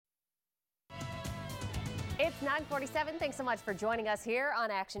It's 9:47. Thanks so much for joining us here on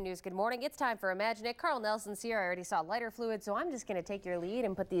Action News. Good morning. It's time for Imagine It. Carl Nelson's here. I already saw lighter fluid, so I'm just going to take your lead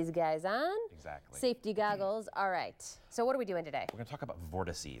and put these guys on. Exactly. Safety goggles. All right. So what are we doing today? We're going to talk about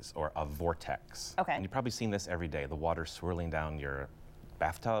vortices, or a vortex. Okay. And you've probably seen this every day. The water swirling down your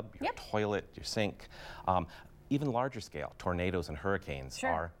bathtub, your toilet, your sink. Even larger scale, tornadoes and hurricanes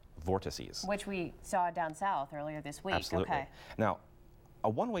are vortices. Which we saw down south earlier this week. Absolutely. Okay. Now,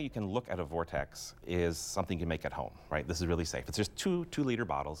 one way you can look at a vortex is something you make at home, right? This is really safe. It's just two-liter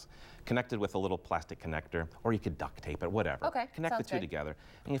bottles connected with a little plastic connector, or you could duct tape it, whatever. Okay, connect the two together,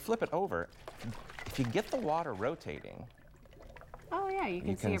 and you flip it over. If you get the water rotating, oh yeah, you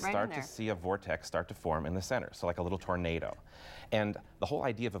can see it right in there. You can start to see a vortex start to form in the center, so like a little tornado. And the whole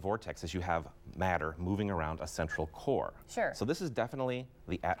idea of a vortex is you have matter moving around a central core. Sure. So this is definitely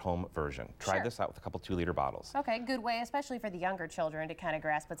the at-home version. Try this out with a couple 2-liter bottles. Okay, good way, especially for the younger children, to kind of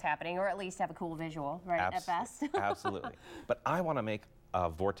grasp what's happening, or at least have a cool visual, right, at best. Absolutely. But I want to make a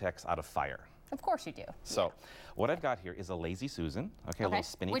vortex out of fire. Of course you do. So what I've got here is a Lazy Susan, a little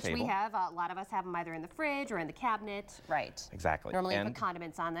spinny table. Which we have, a lot of us have them either in the fridge or in the cabinet. Right. Exactly. Normally we put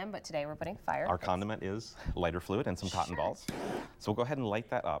condiments on them, but today we're putting fire. Our condiment is lighter fluid and some cotton balls. So we'll go ahead and light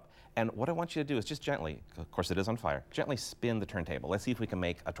that up. And what I want you to do is just gently, of course it is on fire, gently spin the turntable. Let's see if we can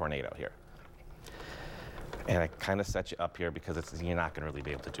make a tornado here. And I kind of set you up here because you're not going to really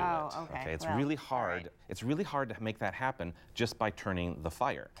be able to do it. Okay. It's really hard. It's really hard to make that happen just by turning the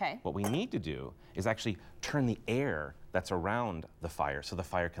fire. Okay. What we need to do is actually turn the air that's around the fire so the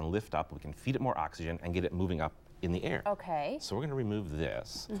fire can lift up. We can feed it more oxygen and get it moving up in the air. Okay. So we're going to remove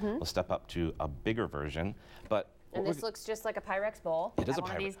this. We'll step up to a bigger version, and this looks just like a Pyrex bowl. It is a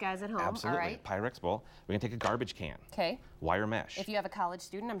one of these guys at home. Absolutely. All right. Pyrex bowl. We're going to take a garbage can. Okay. Wire mesh. If you have a college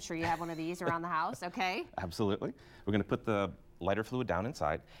student, I'm sure you have one of these around the house. Okay. Absolutely. We're going to put the lighter fluid down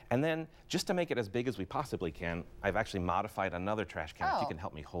inside, and then just to make it as big as we possibly can, I've actually modified another trash can. If you can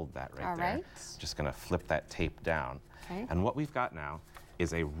help me hold that right there. Just going to flip that tape down. Okay. And what we've got now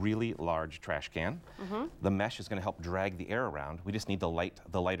is a really large trash can. The mesh is going to help drag the air around. We just need to light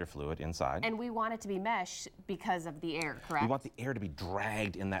the lighter fluid inside. And we want it to be mesh because of the air, correct? We want the air to be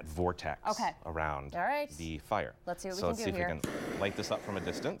dragged in that vortex around the fire. Let's see what we can do here. So let's see if we can light this up from a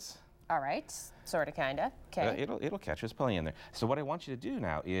distance. All right, sort of, kind of. Okay. It'll catch. There's plenty in there. So what I want you to do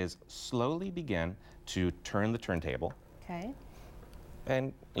now is slowly begin to turn the turntable. Okay. And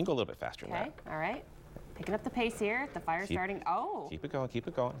you can go a little bit faster than that. All right. Picking up the pace here. The fire's starting. Oh. Keep it going.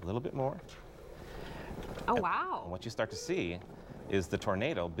 A little bit more. Oh, wow. And what you start to see is the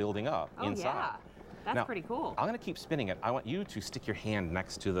tornado building up inside. Yeah. That's pretty cool. I'm going to keep spinning it. I want you to stick your hand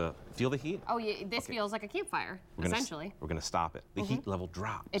next to feel the heat? Oh, yeah, this feels like a campfire, essentially. We're going to stop it. The heat level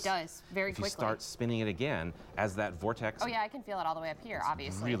drops. It does, very quickly. If you start spinning it again, as that vortex... Oh, yeah, I can feel it all the way up here,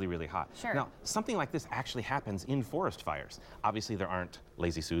 obviously. Really, really hot. Sure. Now, something like this actually happens in forest fires. Obviously, there aren't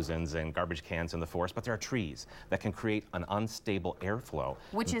Lazy Susans and garbage cans in the forest, but there are trees that can create an unstable airflow.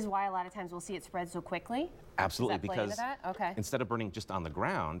 Which is why a lot of times we'll see it spread so quickly? Absolutely, because instead of burning just on the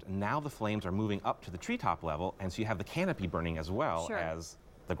ground, now the flames are moving up to the treetop level, and so you have the canopy burning as well as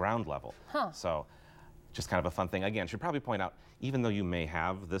the ground level. So just kind of a fun thing. Again, should probably point out, even though you may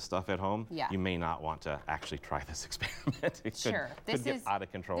have this stuff at home, you may not want to actually try this experiment. It could get out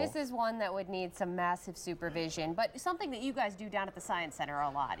of control. This is one that would need some massive supervision, but something that you guys do down at the Science Center a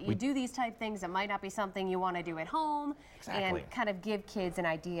lot. You do these type things that might not be something you want to do at home, and kind of give kids an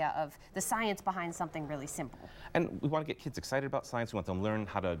idea of the science behind something really simple. And we want to get kids excited about science. We want them to learn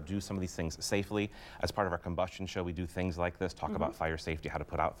how to do some of these things safely. As part of our combustion show, we do things like this, talk about fire safety, how to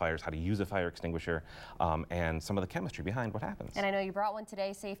put out fires, how to use a fire extinguisher, and some of the chemistry behind what happens. And I know you brought one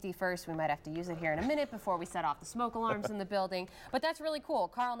today, safety first. We might have to use it here in a minute before we set off the smoke alarms in the building. But that's really cool.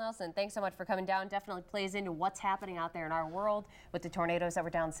 Carl Nelson, thanks so much for coming down. Definitely plays into what's happening out there in our world with the tornadoes that were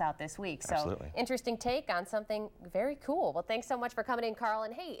down south this week. So interesting take on something very cool. Well, thanks so much for coming in, Carl.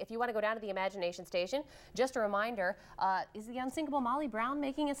 And hey, if you want to go down to the Imagination Station, just a reminder, is the unsinkable Molly Brown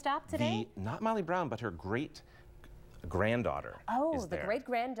making a stop today? Not Molly Brown, but her great granddaughter is there.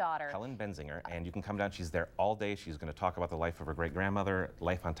 Great-granddaughter. Helen Benzinger, and you can come down. She's there all day. She's going to talk about the life of her great-grandmother,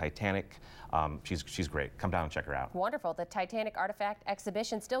 life on Titanic. She's great. Come down and check her out. Wonderful. The Titanic Artifact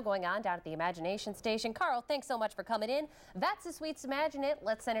Exhibition still going on down at the Imagination Station. Carl, thanks so much for coming in. That's this week's Imagine It.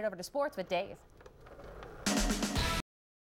 Let's send it over to sports with Dave.